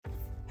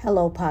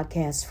Hello,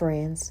 podcast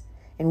friends,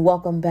 and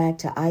welcome back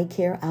to Eye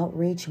Care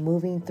Outreach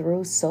Moving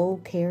Through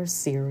Soul Care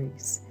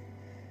series.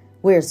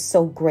 We're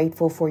so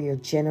grateful for your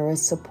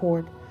generous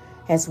support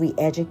as we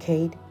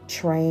educate,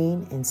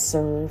 train, and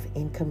serve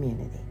in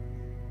community.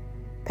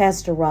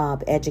 Pastor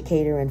Rob,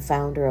 educator and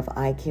founder of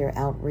Eye Care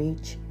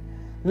Outreach,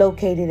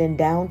 located in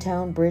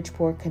downtown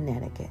Bridgeport,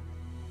 Connecticut,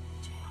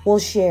 will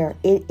share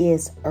it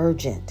is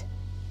urgent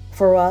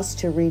for us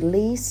to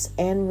release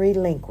and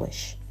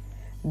relinquish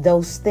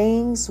those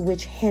things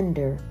which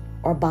hinder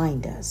or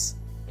bind us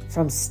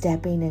from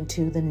stepping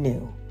into the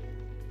new.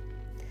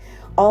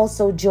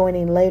 Also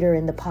joining later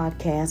in the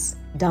podcast,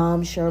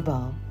 Dominic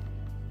Scerbo,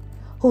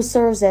 who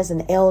serves as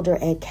an elder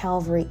at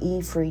Calvary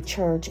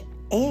Church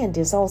and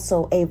is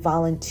also a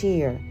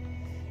volunteer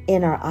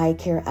in our Eye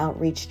Care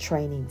Outreach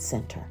Training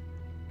Center.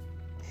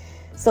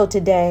 So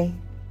today,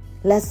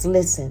 let's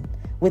listen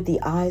with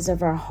the eyes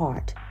of our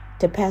heart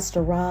to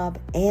Pastor Rob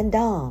and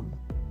Dom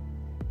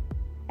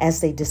as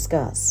they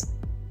discuss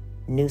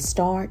New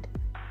Start,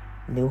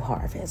 New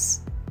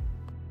Harvest.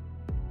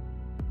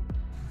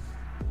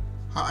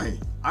 Hi,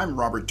 I'm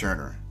Robert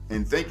Turner,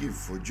 and thank you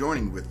for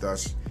joining with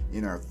us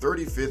in our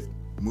 35th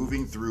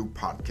Moving Through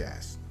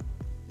podcast.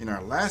 In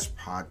our last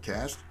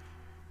podcast,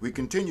 we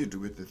continued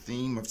with the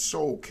theme of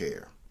soul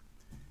care,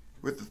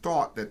 with the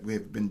thought that we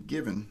have been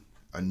given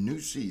a new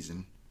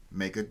season,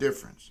 make a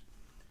difference.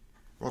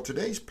 Well,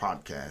 today's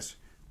podcast,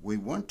 we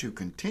want to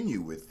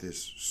continue with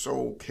this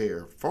soul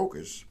care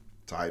focus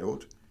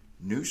titled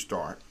New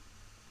Start,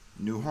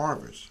 New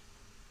Harvest.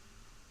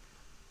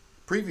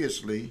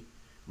 Previously,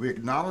 we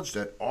acknowledged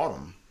that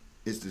autumn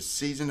is the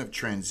season of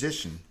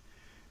transition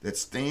that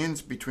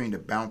stands between the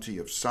bounty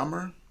of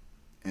summer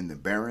and the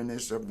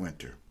barrenness of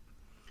winter.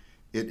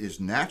 It is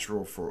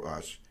natural for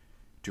us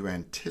to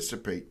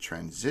anticipate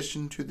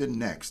transition to the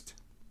next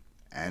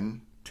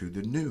and to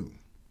the new.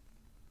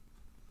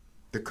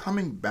 The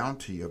coming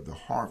bounty of the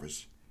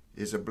harvest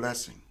is a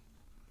blessing,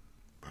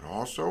 but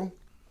also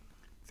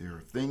there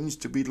are things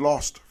to be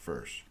lost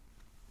first.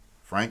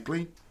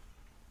 Frankly,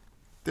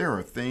 there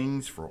are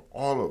things for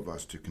all of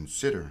us to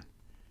consider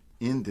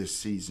in this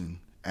season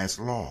as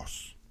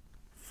loss.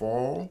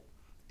 Fall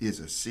is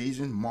a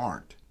season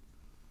marked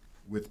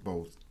with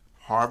both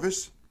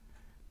harvest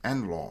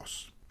and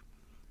loss,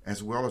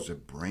 as well as a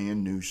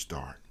brand new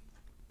start.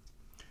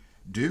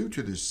 Due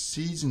to the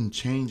season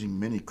changing,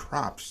 many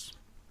crops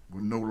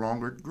will no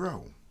longer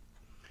grow.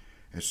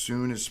 As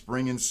soon as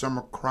spring and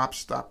summer crops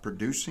stop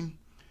producing,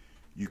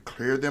 you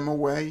clear them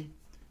away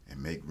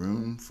and make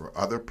room for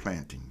other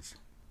plantings.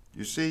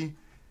 You see,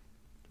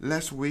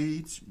 less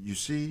weeds,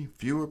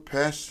 fewer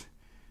pests,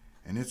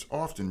 and it's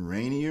often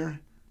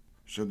rainier,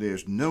 so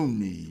there's no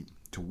need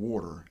to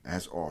water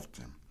as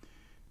often.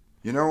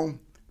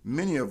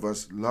 Many of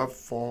us love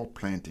fall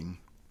planting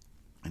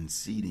and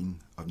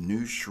seeding of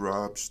new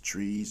shrubs,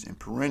 trees, and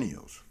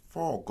perennials.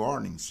 Fall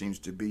gardening seems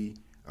to be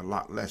a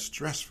lot less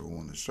stressful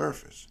on the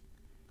surface.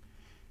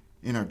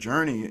 In our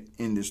journey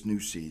in this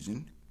new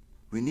season,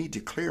 we need to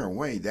clear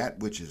away that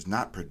which is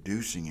not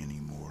producing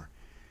anymore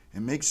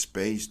and make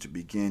space to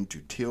begin to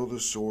till the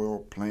soil,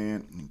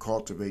 plant, and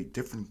cultivate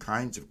different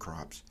kinds of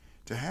crops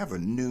to have a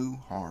new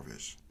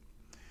harvest.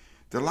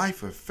 The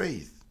life of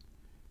faith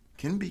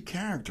can be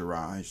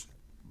characterized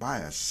by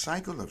a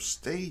cycle of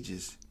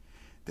stages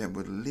that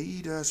would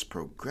lead us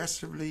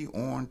progressively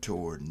on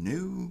toward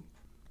new,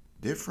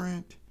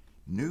 different,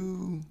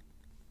 new,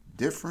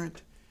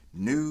 different,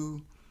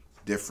 new,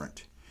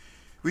 different.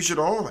 We should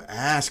all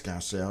ask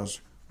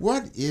ourselves,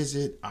 what is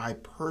it I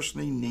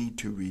personally need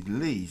to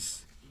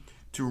release,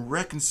 to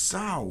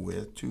reconcile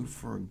with, to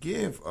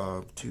forgive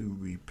of, to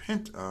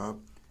repent of,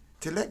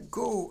 to let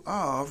go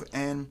of,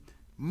 and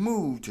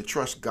move to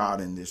trust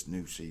God in this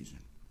new season?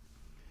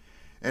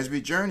 As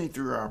we journey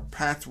through our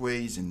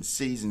pathways and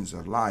seasons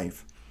of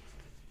life,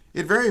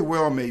 it very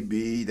well may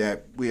be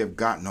that we have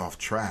gotten off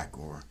track,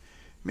 or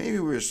maybe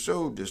we're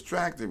so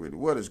distracted with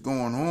what is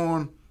going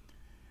on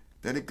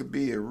that it could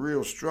be a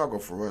real struggle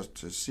for us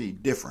to see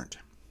different.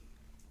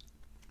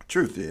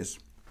 Truth is,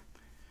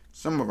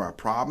 some of our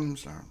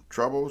problems, our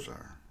troubles,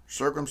 our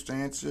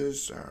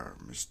circumstances, our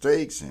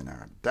mistakes, and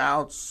our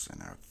doubts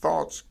and our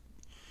thoughts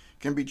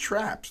can be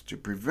traps to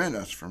prevent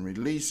us from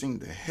releasing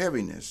the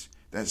heaviness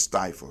that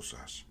stifles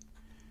us.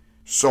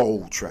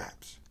 Soul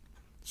traps.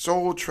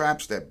 Soul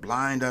traps that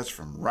blind us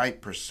from right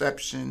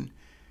perception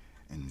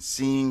and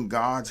seeing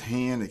God's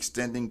hand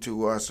extending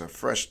to us a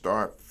fresh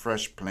start,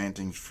 fresh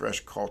plantings, fresh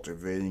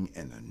cultivating,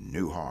 and a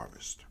new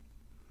harvest.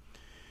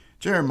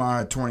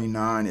 Jeremiah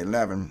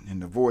 29:11 in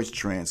the Voice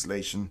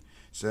translation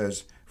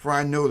says, "For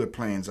I know the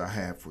plans I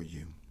have for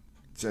you,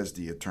 says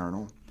the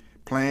Eternal,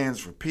 plans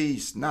for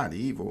peace, not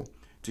evil,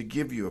 to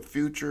give you a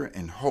future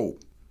and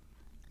hope."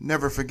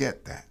 Never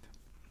forget that.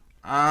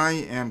 I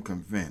am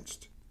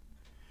convinced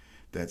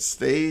that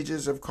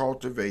stages of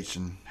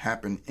cultivation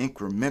happen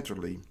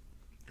incrementally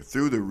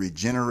through the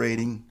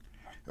regenerating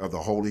of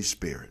the Holy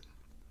Spirit.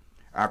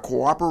 Our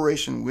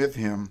cooperation with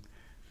Him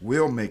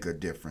will make a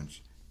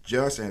difference,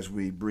 just as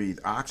we breathe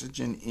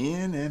oxygen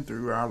in and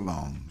through our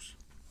lungs.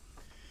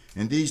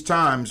 In these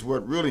times,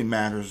 what really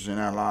matters in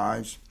our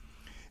lives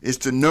is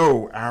to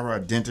know our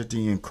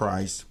identity in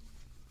Christ,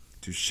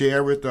 to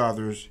share with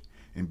others,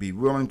 and be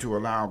willing to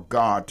allow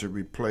God to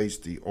replace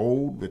the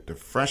old with the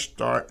fresh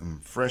start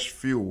and fresh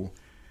fuel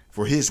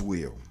for His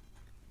will,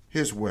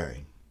 His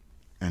way,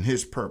 and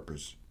His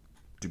purpose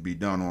to be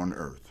done on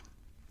earth.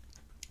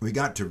 We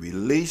got to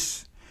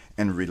release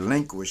and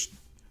relinquish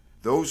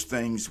those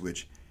things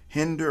which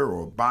hinder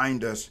or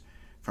bind us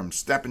from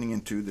stepping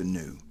into the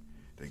new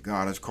that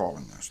God is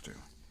calling us to.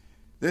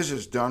 This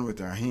is done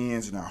with our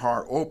hands and our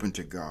heart open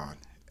to God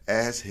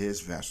as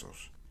His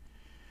vessels.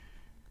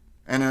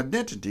 An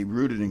identity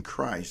rooted in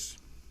Christ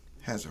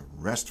has a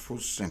restful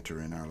center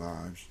in our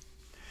lives.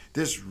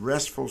 This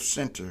restful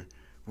center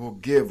will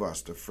give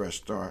us the fresh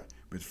start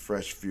with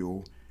fresh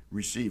fuel,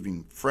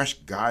 receiving fresh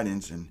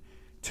guidance and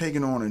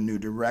taking on a new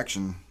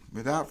direction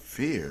without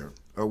fear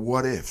of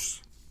what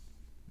ifs.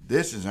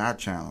 This is our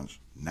challenge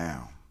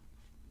now.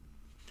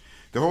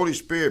 The Holy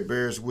Spirit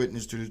bears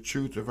witness to the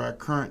truth of our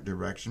current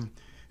direction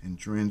and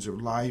trends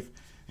of life,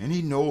 and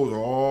He knows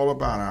all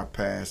about our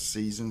past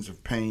seasons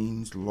of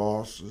pains,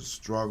 losses,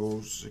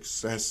 struggles,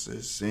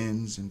 successes,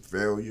 sins, and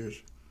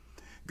failures.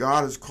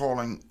 God is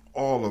calling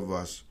all of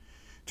us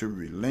to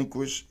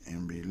relinquish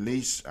and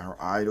release our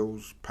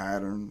idols,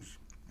 patterns,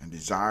 and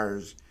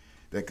desires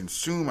that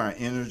consume our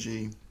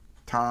energy,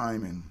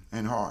 time,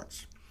 and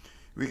hearts.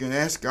 We can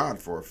ask God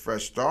for a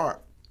fresh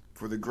start,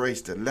 for the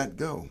grace to let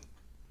go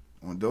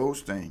on those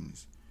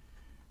things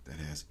that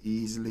has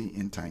easily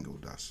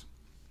entangled us.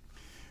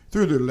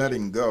 Through the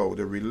letting go,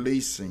 the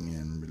releasing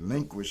and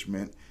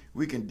relinquishment,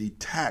 we can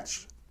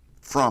detach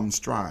from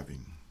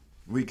striving.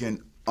 We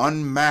can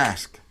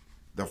unmask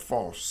the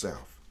false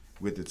self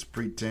with its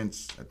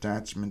pretense,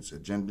 attachments,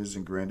 agendas,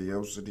 and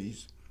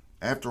grandiosities.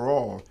 After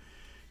all,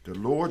 the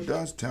Lord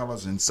does tell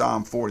us in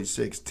Psalm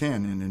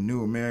 46:10 in the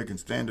New American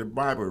Standard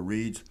Bible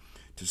reads,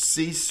 to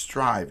cease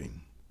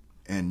striving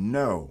and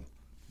know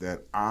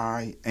that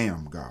I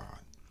am God.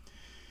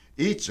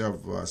 Each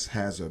of us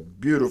has a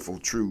beautiful,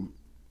 true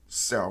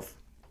self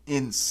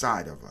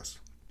inside of us.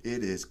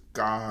 It is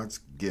God's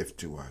gift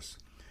to us.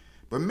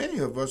 But many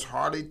of us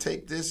hardly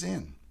take this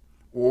in,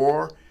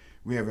 or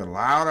we have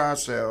allowed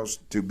ourselves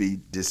to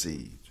be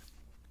deceived.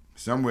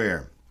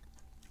 Somewhere,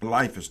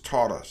 life has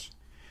taught us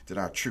that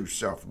our true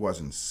self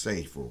wasn't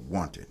safe or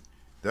wanted.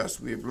 Thus,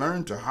 we have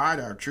learned to hide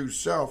our true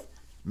self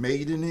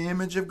made in the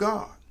image of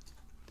God.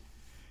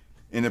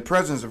 In the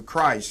presence of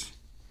Christ,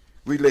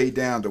 we lay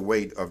down the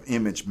weight of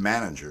image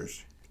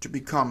managers to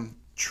become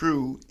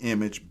true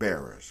image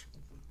bearers.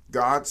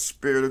 God's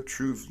Spirit of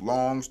truth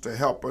longs to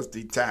help us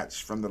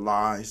detach from the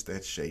lies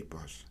that shape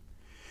us.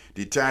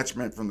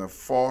 Detachment from the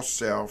false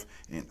self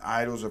and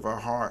idols of our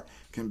heart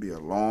can be a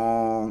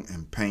long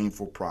and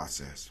painful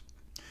process.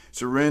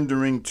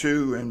 Surrendering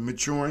to and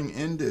maturing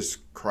in this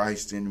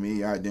Christ in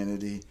me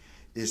identity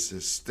is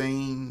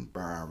sustained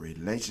by our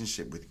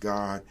relationship with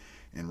God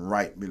and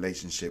right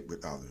relationship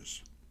with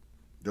others.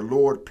 The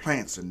Lord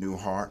plants a new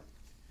heart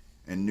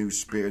and new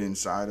spirit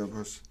inside of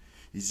us.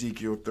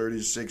 Ezekiel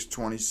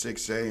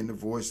 36:26a, and the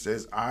voice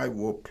says, I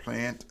will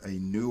plant a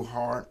new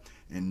heart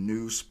and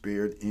new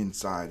spirit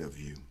inside of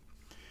you.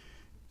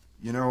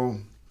 You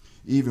know,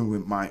 even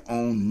with my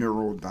own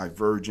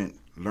neurodivergent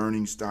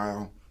learning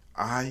style,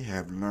 I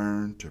have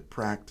learned to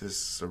practice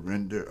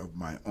surrender of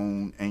my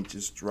own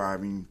anxious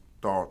driving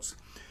thoughts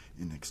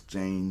in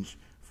exchange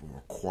for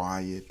a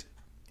quiet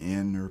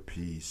inner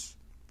peace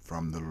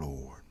from the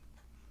Lord.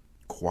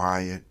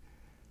 Quiet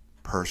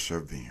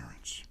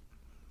perseverance,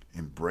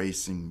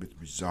 embracing with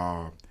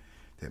resolve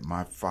that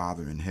my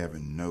Father in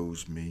heaven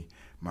knows me,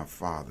 my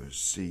Father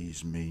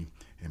sees me,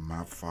 and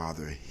my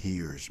Father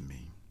hears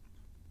me.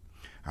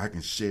 I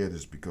can share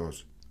this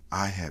because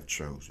I have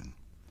chosen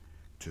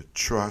to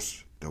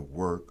trust the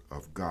work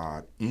of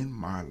God in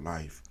my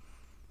life,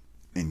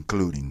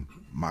 including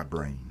my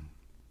brain.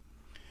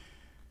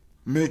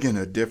 Making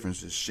a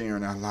difference is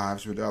sharing our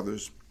lives with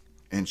others,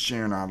 and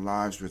sharing our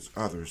lives with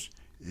others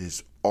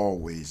is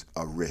always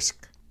a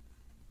risk.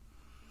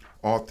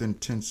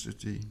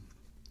 Authenticity,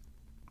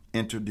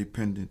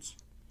 interdependence,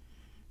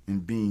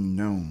 and being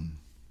known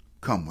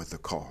come with a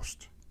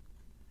cost.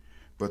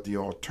 But the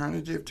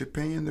alternative to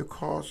paying the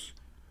cost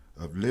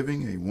of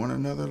living a one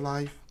another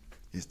life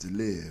is to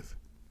live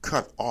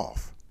cut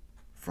off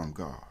from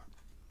God.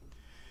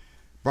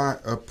 By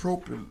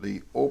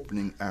appropriately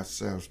opening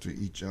ourselves to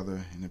each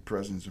other in the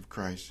presence of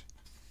Christ,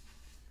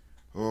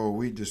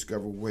 we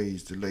discover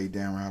ways to lay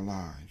down our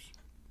lives.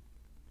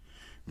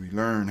 We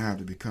learn how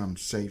to become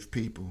safe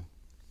people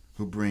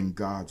who bring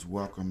God's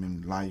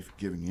welcoming,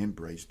 life-giving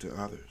embrace to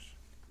others.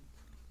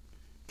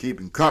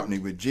 Keeping company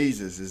with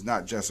Jesus is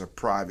not just a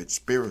private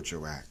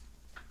spiritual act.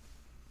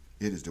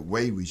 It is the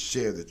way we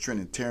share the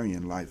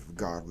Trinitarian life of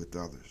God with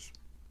others.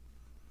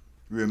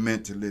 We are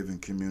meant to live in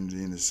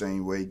community in the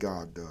same way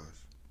God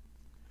does.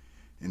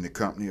 In the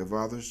company of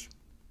others,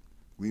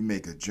 we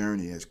make a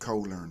journey as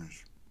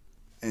co-learners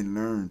and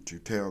learn to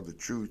tell the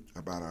truth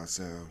about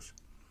ourselves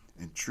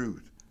and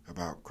truth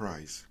about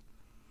Christ.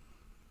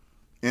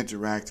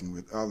 Interacting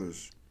with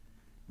others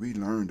we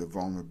learn the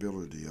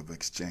vulnerability of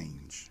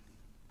exchange.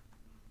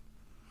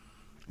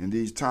 In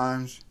these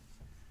times,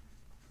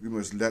 we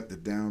must let the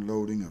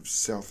downloading of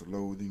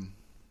self-loathing,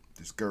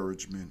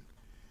 discouragement,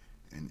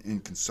 and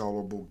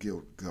inconsolable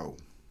guilt go.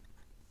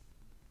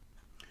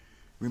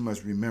 We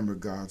must remember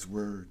God's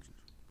word.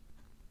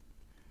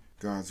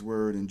 God's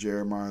word in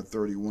Jeremiah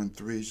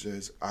 31:3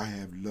 says, I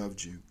have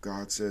loved you.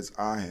 God says,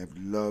 I have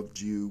loved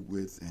you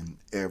with an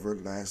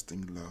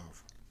everlasting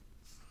love.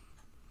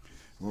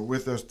 Well,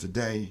 with us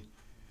today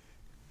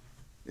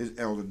is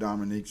Elder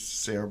Dominic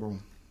Scerbo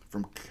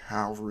from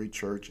Calvary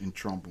Church in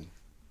Trumbull,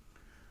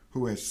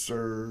 who has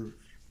served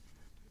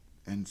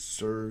and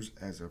serves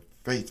as a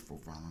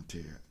faithful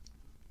volunteer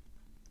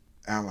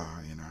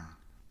ally in our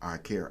I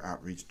Care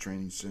Outreach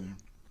Training Center.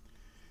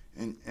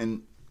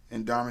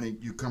 And Dominic,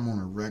 you come on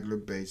a regular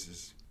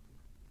basis.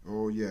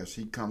 Oh yes,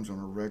 he comes on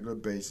a regular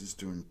basis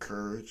to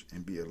encourage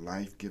and be a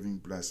life-giving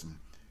blessing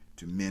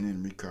to men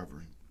in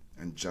recovery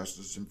and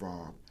justice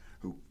involved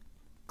who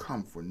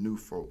come for new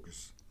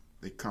focus.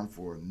 They come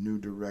for a new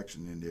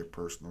direction in their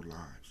personal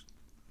lives.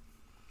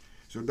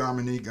 So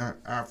Dominic,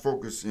 our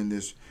focus in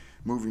this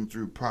Moving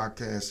Through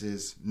podcast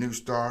is New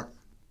Start,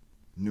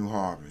 New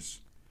Harvest.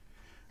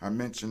 I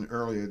mentioned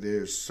earlier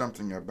there's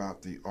something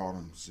about the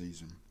autumn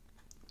season.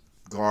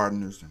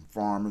 Gardeners and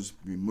farmers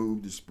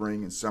remove the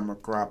spring and summer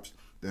crops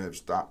that have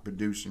stopped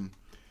producing,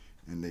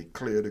 and they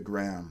clear the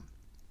ground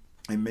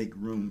and make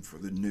room for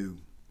the new.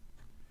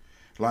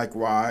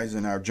 Likewise,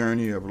 in our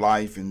journey of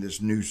life in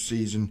this new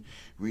season,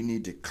 we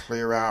need to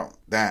clear out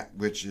that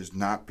which is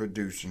not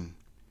producing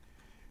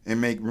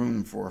and make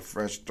room for a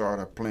fresh start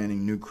of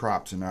planting new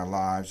crops in our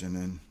lives and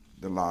in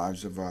the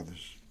lives of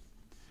others.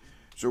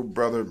 So,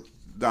 Brother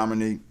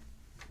Dominic,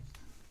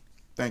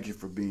 thank you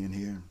for being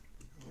here.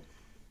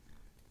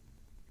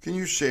 Can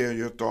you share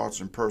your thoughts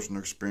and personal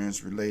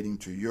experience relating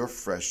to your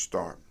fresh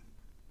start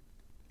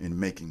in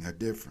making a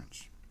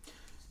difference?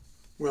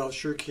 Well,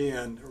 sure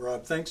can,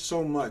 Rob. Thanks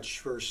so much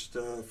first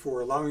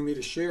for allowing me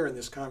to share in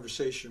this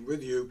conversation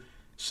with you,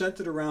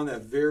 centered around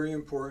that very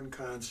important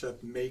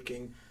concept,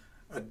 making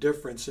a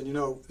difference. And you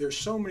know, there's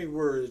so many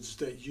words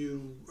that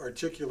you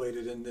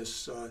articulated in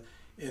this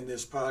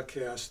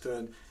podcast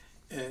and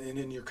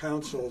in your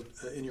counsel,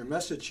 in your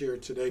message here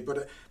today.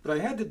 But I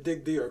had to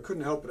dig deeper. I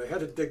couldn't help it. I had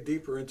to dig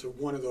deeper into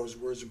one of those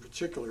words in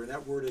particular, and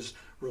that word is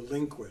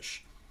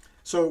relinquish.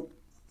 So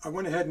I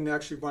went ahead and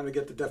actually wanted to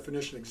get the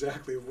definition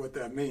exactly of what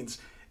that means.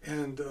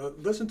 And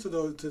listen to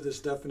this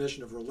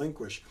definition of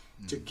relinquish: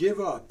 to give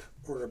up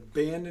or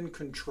abandon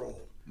control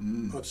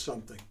of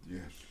something.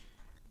 Yes.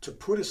 To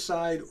put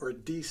aside or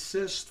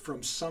desist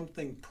from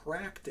something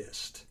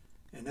practiced.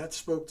 And that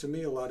spoke to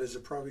me a lot, as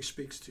it probably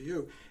speaks to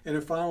you. And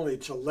then finally,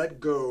 to let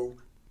go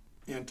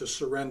and to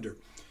surrender.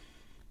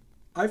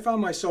 I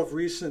found myself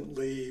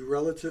recently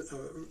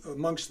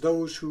amongst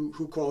those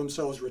who call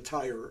themselves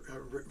retired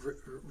or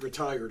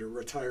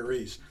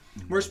retirees.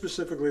 Mm-hmm. More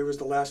specifically, it was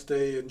the last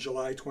day in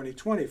July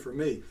 2020 for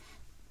me,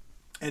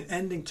 and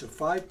ending to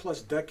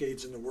 5+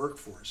 decades in the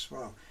workforce.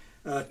 Wow,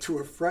 to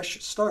a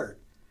fresh start.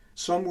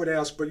 Some would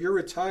ask, but you're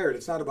retired.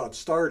 It's not about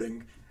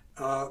starting.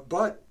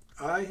 But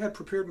I had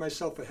prepared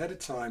myself ahead of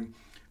time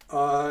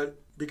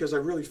because I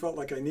really felt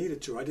like I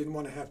needed to. I didn't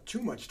want to have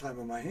too much time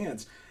on my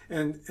hands.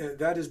 And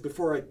that is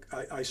before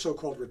I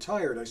so-called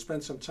retired. I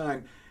spent some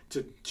time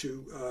to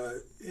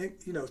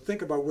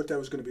think about what that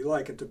was going to be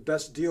like and to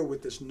best deal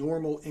with this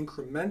normal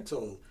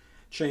incremental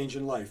change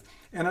in life.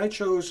 And I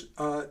chose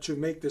to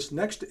make this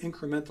next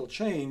incremental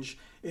change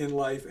in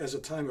life as a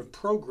time of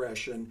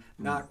progression,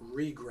 not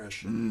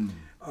regression.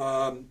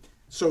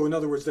 So in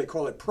other words, they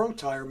call it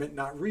protirement,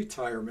 not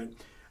retirement.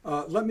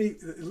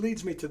 It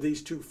leads me to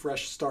these two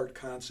fresh start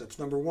concepts.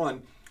 Number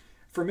one,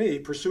 for me,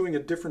 pursuing a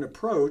different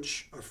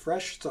approach, a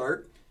fresh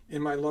start in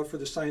my love for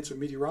the science of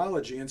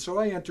meteorology. And so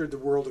I entered the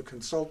world of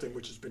consulting,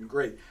 which has been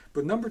great.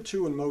 But number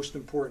two, and most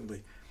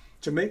importantly,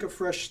 to make a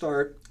fresh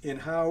start in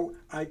how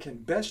I can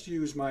best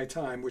use my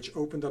time, which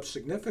opened up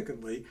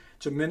significantly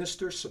to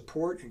minister,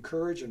 support,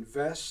 encourage,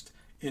 invest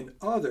in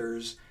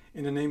others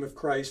in the name of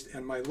Christ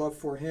and my love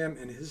for him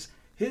and his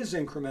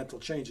incremental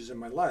changes in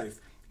my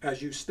life.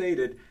 As you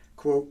stated,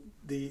 quote,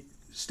 the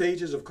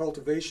stages of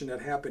cultivation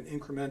that happen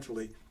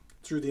incrementally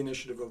through the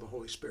initiative of the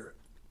Holy Spirit.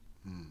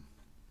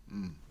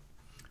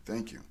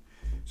 Thank you.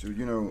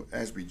 So,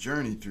 as we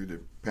journey through the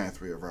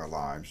pathway of our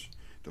lives,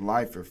 the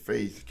life of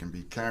faith can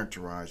be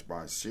characterized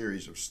by a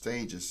series of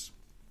stages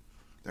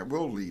that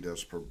will lead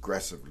us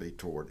progressively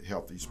toward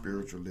healthy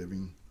spiritual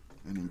living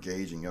and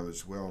engaging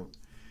others well.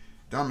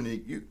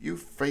 Dominic, you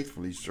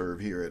faithfully serve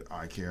here at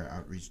I Care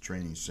Outreach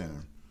Training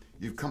Center.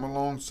 You've come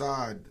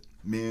alongside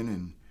men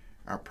in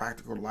our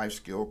practical life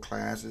skill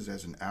classes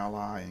as an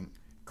ally and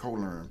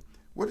co-learn.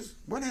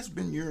 What has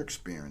been your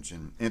experience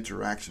in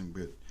interaction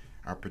with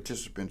our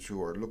participants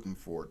who are looking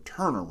for a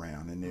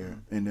turnaround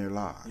in their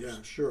lives? Yeah,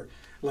 sure.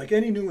 Like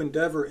any new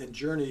endeavor and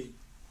journey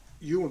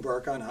you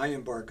embark on, I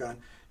embark on,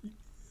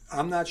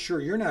 I'm not sure,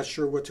 you're not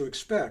sure what to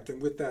expect.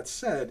 And with that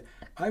said,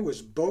 I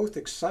was both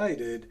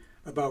excited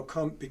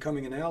about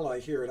becoming an ally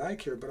here at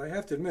iCare, but I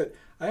have to admit,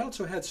 I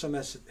also had some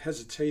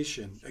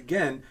hesitation.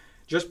 Again,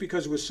 just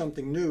because it was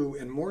something new,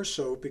 and more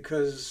so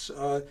because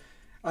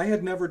I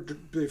had never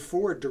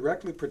before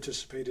directly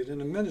participated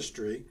in a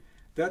ministry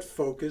that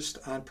focused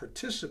on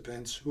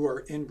participants who are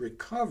in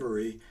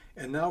recovery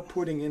and now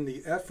putting in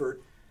the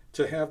effort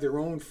to have their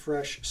own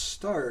fresh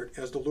start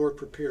as the Lord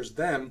prepares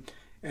them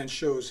and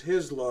shows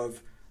His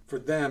love for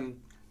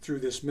them through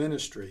this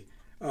ministry.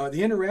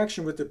 The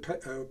interaction with the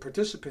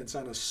participants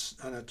on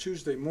a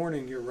Tuesday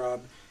morning here,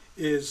 Rob,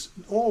 is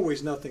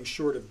always nothing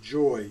short of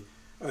joy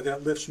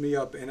that lifts me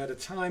up. And at a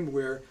time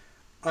where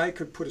I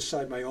could put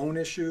aside my own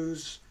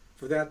issues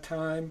for that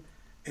time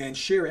and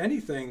share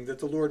anything that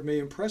the Lord may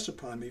impress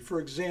upon me.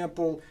 For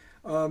example,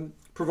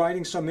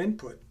 providing some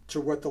input to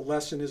what the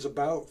lesson is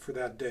about for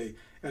that day.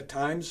 At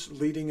times,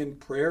 leading in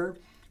prayer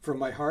from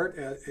my heart,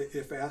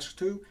 if asked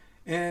to,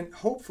 and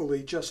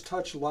hopefully just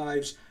touch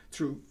lives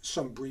through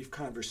some brief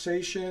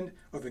conversation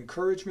of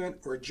encouragement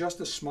or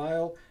just a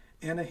smile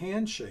and a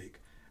handshake.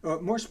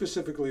 More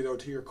specifically, though,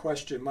 to your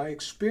question, my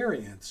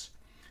experience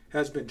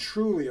has been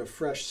truly a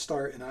fresh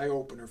start and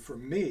eye-opener for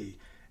me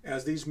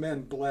as these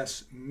men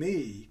bless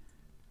me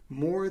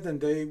more than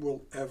they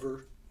will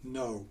ever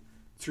know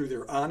through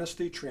their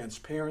honesty,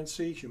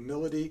 transparency,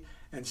 humility,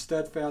 and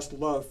steadfast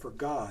love for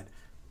God.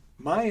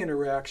 My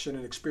interaction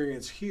and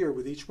experience here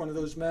with each one of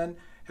those men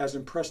has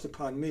impressed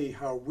upon me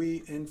how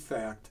we, in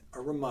fact,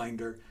 a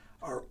reminder,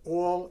 are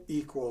all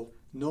equal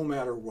no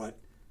matter what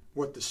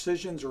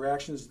decisions or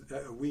actions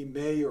that we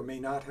may or may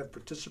not have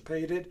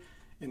participated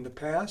in the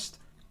past,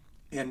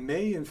 and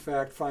may, in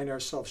fact, find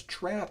ourselves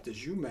trapped,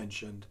 as you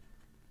mentioned,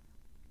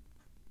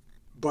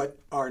 but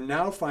are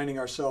now finding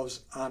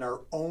ourselves on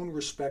our own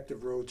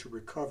respective road to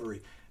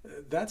recovery.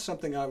 That's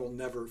something I will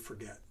never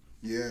forget.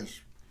 Yes,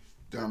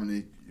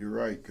 Dominic, you're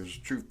right, because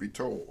truth be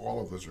told,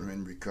 all of us are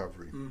in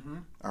recovery. Mm-hmm.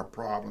 Our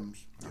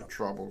problems, our Yep.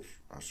 troubles,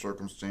 our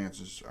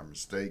circumstances, our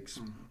mistakes,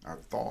 Mm-hmm. our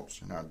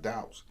thoughts, and our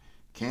doubts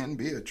can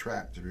be a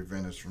trap to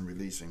prevent us from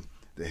releasing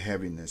the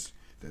heaviness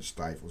that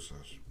stifles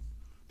us.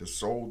 The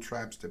soul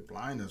traps that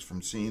blind us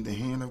from seeing the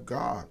hand of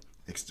God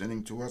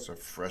extending to us a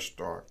fresh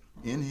start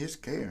in His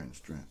care and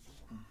strength.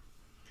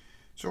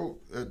 So,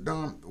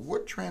 Dom,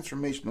 what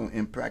transformational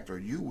impact are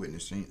you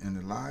witnessing in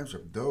the lives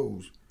of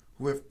those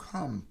who have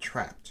come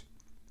trapped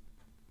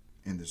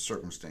in the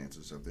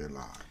circumstances of their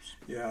lives?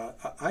 Yeah,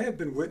 I have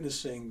been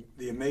witnessing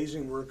the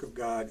amazing work of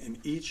God in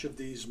each of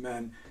these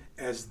men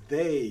as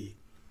they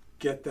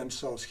get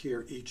themselves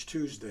here each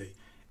Tuesday.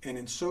 And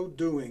in so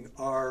doing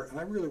and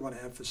I really want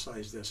to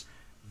emphasize this,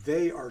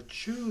 they are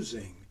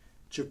choosing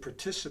to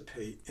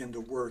participate in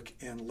the work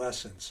and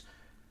lessons,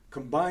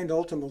 combined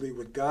ultimately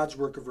with God's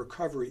work of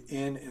recovery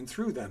in and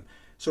through them.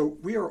 So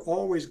we are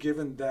always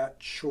given that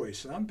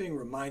choice, and I'm being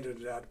reminded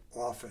of that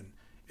often.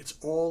 It's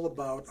all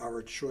about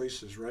our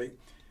choices, right?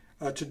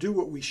 To do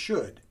what we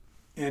should,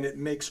 and it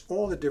makes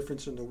all the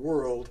difference in the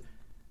world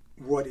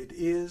what it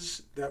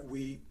is that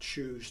we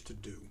choose to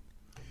do.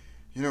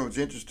 You know, it's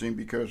interesting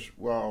because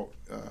while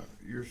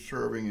you're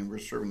serving and we're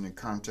serving in the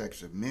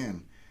context of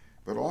men,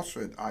 but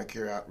also at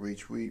iCare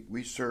Outreach,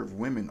 we serve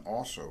women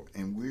also,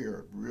 and we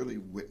are really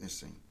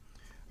witnessing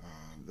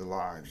the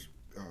lives,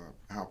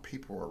 how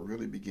people are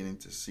really beginning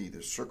to see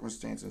their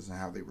circumstances and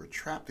how they were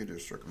trapped in their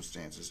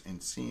circumstances,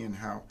 and seeing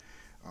how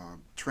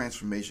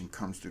transformation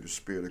comes through the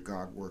Spirit of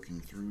God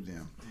working through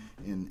them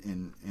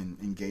in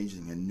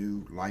engaging in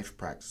new life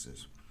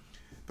practices.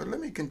 But let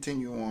me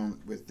continue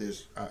on with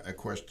this a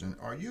question.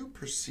 Are you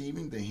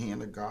perceiving the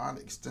hand of God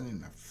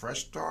extending a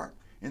fresh start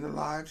in the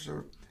lives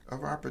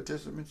of our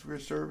participants we're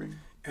serving?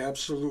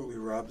 Absolutely,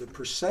 Rob. The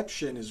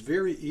perception is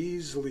very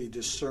easily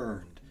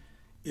discerned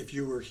if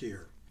you were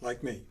here,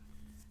 like me.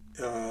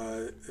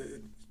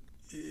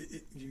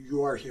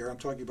 You are here. I'm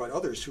talking about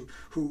others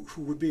who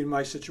would be in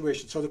my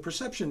situation. So the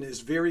perception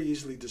is very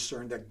easily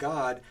discerned that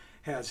God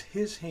has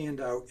His hand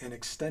out and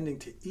extending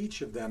to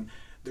each of them.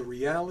 The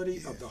reality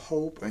of the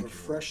hope of a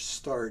fresh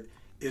start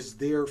is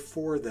there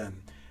for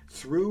them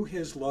through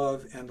His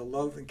love and the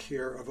love and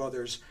care of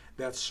others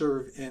that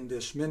serve in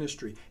this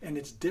ministry. And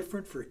it's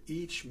different for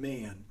each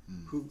man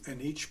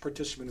and each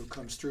participant who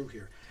comes through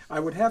here.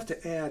 I would have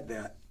to add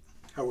that,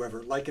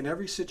 however, like in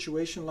every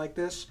situation like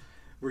this,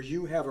 where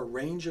you have a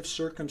range of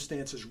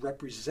circumstances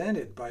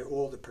represented by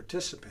all the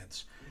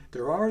participants,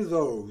 there are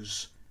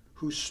those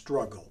who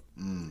struggle.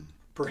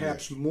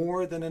 Perhaps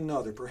more than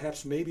another.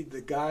 Perhaps maybe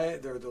the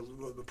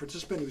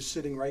participant who's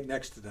sitting right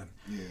next to them.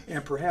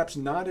 And perhaps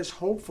not as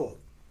hopeful,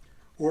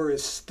 or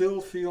is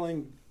still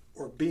feeling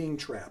or being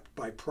trapped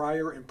by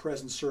prior and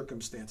present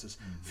circumstances,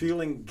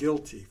 feeling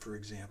guilty, for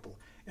example,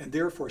 and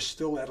therefore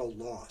still at a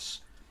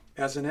loss.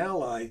 As an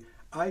ally,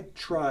 I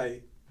try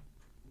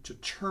to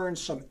turn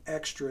some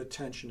extra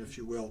attention, if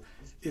you will,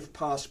 if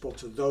possible,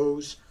 to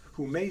those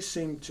who may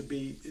seem to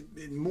be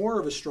in more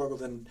of a struggle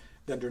than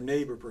their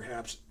neighbor,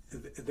 perhaps,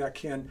 that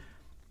can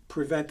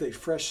prevent a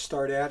fresh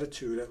start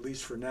attitude, at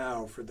least for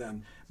now, for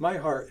them. My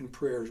heart and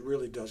prayers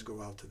really does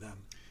go out to them.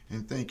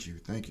 And thank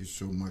you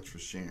so much for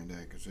sharing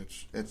that, because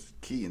that's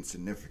key and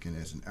significant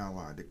as an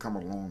ally to come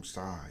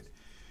alongside.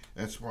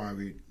 That's why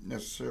we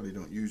necessarily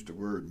don't use the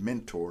word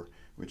mentor,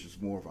 which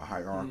is more of a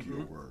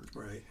hierarchical word.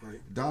 Right.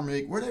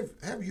 Dominic, what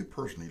have you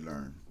personally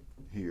learned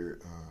here,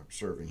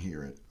 serving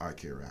here at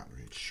iCare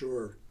Outreach?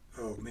 Sure.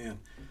 Oh, man.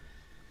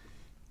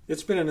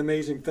 It's been an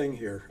amazing thing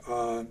here.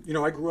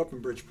 I grew up in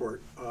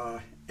Bridgeport,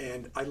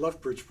 and I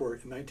left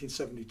Bridgeport in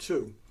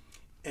 1972.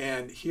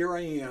 And here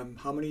I am,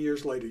 how many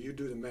years later? You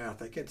do the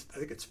math. I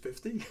think it's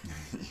 50.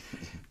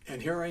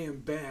 And here I am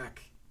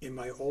back in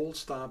my old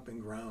stomping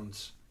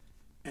grounds.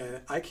 And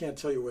I can't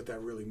tell you what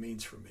that really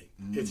means for me.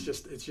 It's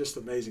just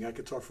amazing. I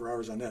could talk for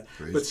hours on that.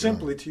 Praise but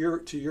simply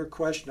God. to your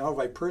question, how have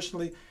I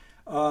personally,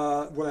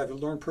 what I've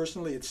learned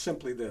personally, it's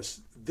simply this.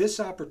 This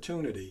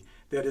opportunity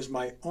that is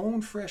my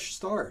own fresh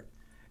start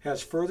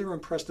has further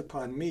impressed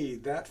upon me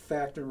that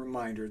fact and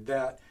reminder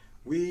that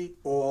we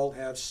all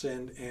have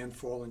sinned and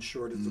fallen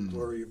short of the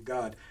glory of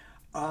God.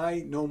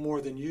 I know more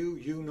than you,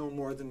 you know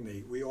more than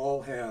me. We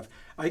all have.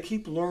 I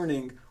keep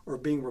learning or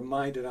being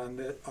reminded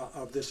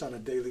of this on a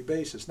daily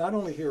basis, not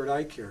only here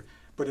at iCare,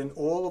 but in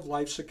all of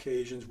life's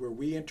occasions where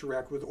we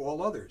interact with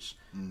all others,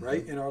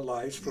 right, in our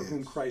lives for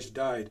whom Christ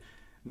died,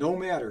 no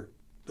matter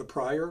the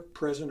prior,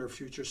 present, or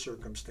future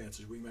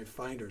circumstances we may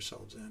find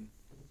ourselves in.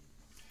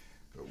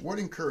 What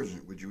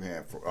encouragement would you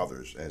have for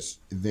others as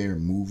they're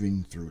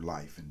moving through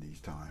life in these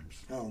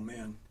times? Oh,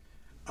 man.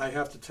 I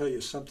have to tell you,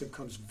 something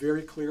comes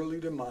very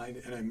clearly to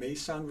mind, and I may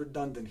sound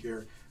redundant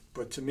here,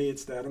 but to me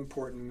it's that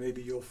important.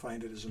 Maybe you'll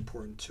find it as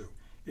important too.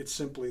 It's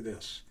simply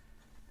this.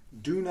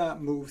 Do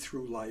not move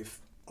through life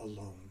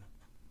alone.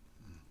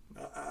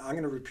 I'm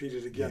going to repeat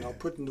it again. I'll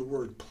put in the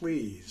word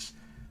please.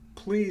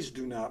 Please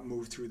do not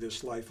move through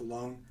this life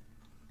alone.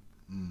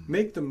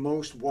 Make the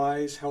most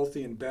wise,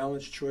 healthy, and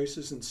balanced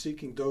choices in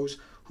seeking those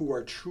who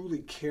are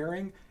truly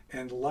caring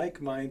and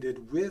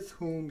like-minded, with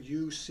whom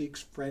you seek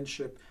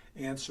friendship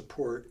and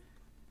support.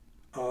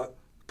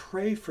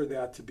 Pray for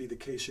that to be the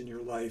case in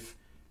your life,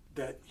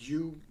 that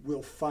you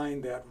will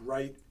find that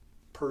right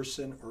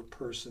person or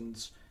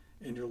persons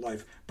in your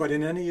life. But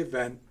in any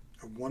event,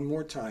 one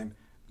more time,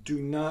 do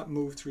not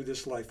move through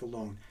this life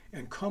alone,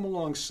 and come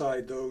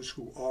alongside those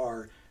who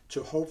are,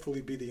 to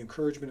hopefully be the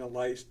encouragement and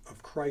light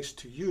of Christ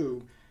to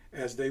you,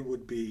 as you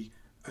would be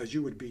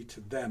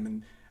to them.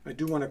 And I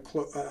do want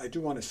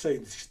to say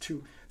these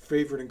two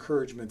favorite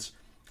encouragements: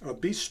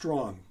 be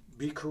strong,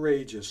 be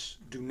courageous,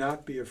 do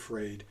not be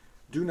afraid,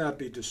 do not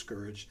be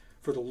discouraged,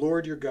 for the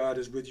Lord your God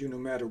is with you no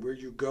matter where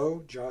you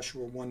go.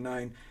 Joshua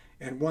 1:9,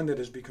 and one that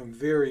has become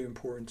very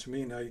important to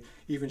me, and I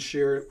even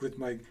share it with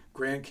my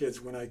grandkids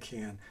when I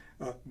can.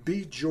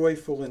 Be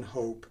joyful in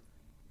hope,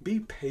 be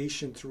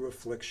patient through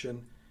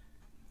affliction,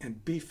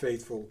 and be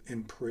faithful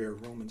in prayer.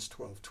 Romans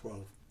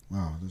 12:12.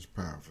 Wow, that's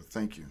powerful.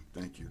 Thank you.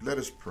 Let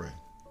us pray.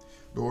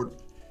 Lord,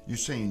 you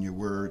say in your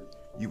word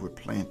you would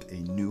plant a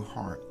new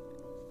heart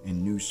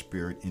and new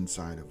spirit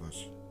inside of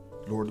us.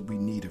 Lord, we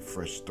need a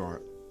fresh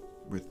start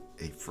with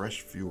a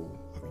fresh fuel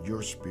of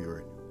your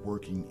spirit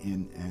working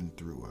in and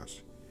through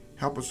us.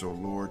 Help us, O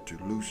Lord, to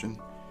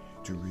loosen,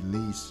 to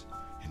release,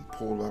 and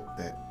pull up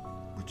that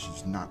which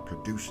is not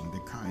producing the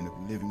kind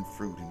of living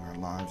fruit in our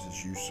lives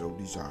as you so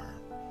desire.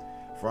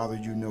 Father,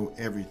 you know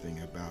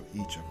everything about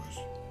each of us.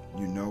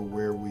 You know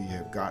where we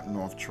have gotten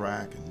off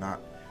track and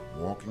not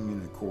walking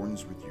in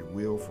accordance with your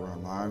will for our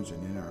lives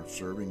and in our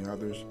serving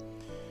others.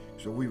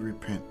 So we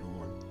repent,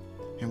 Lord,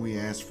 and we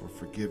ask for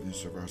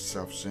forgiveness of our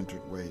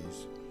self-centered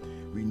ways.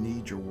 We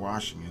need your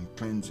washing and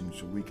cleansing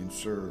so that we can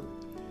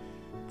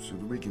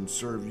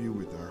serve you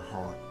with our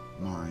heart,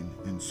 mind,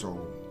 and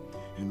soul.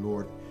 And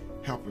Lord,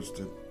 help us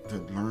to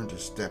learn to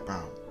step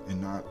out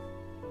and not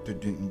to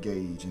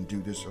engage and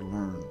do this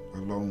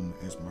alone,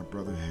 as my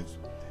brother has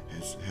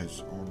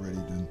already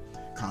done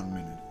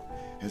commented.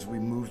 As we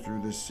move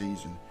through this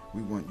season,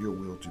 we want your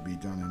will to be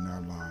done in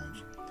our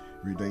lives,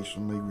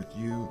 relationally with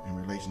you and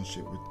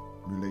relationally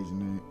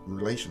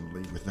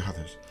with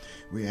others.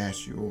 We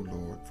ask you, O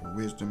Lord, for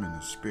wisdom and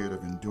the spirit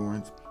of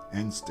endurance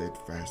and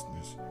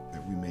steadfastness,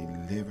 that we may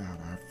live out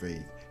our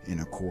faith in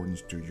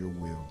accordance to your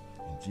will.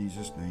 In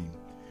Jesus' name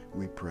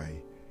we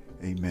pray.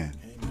 Amen.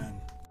 Amen.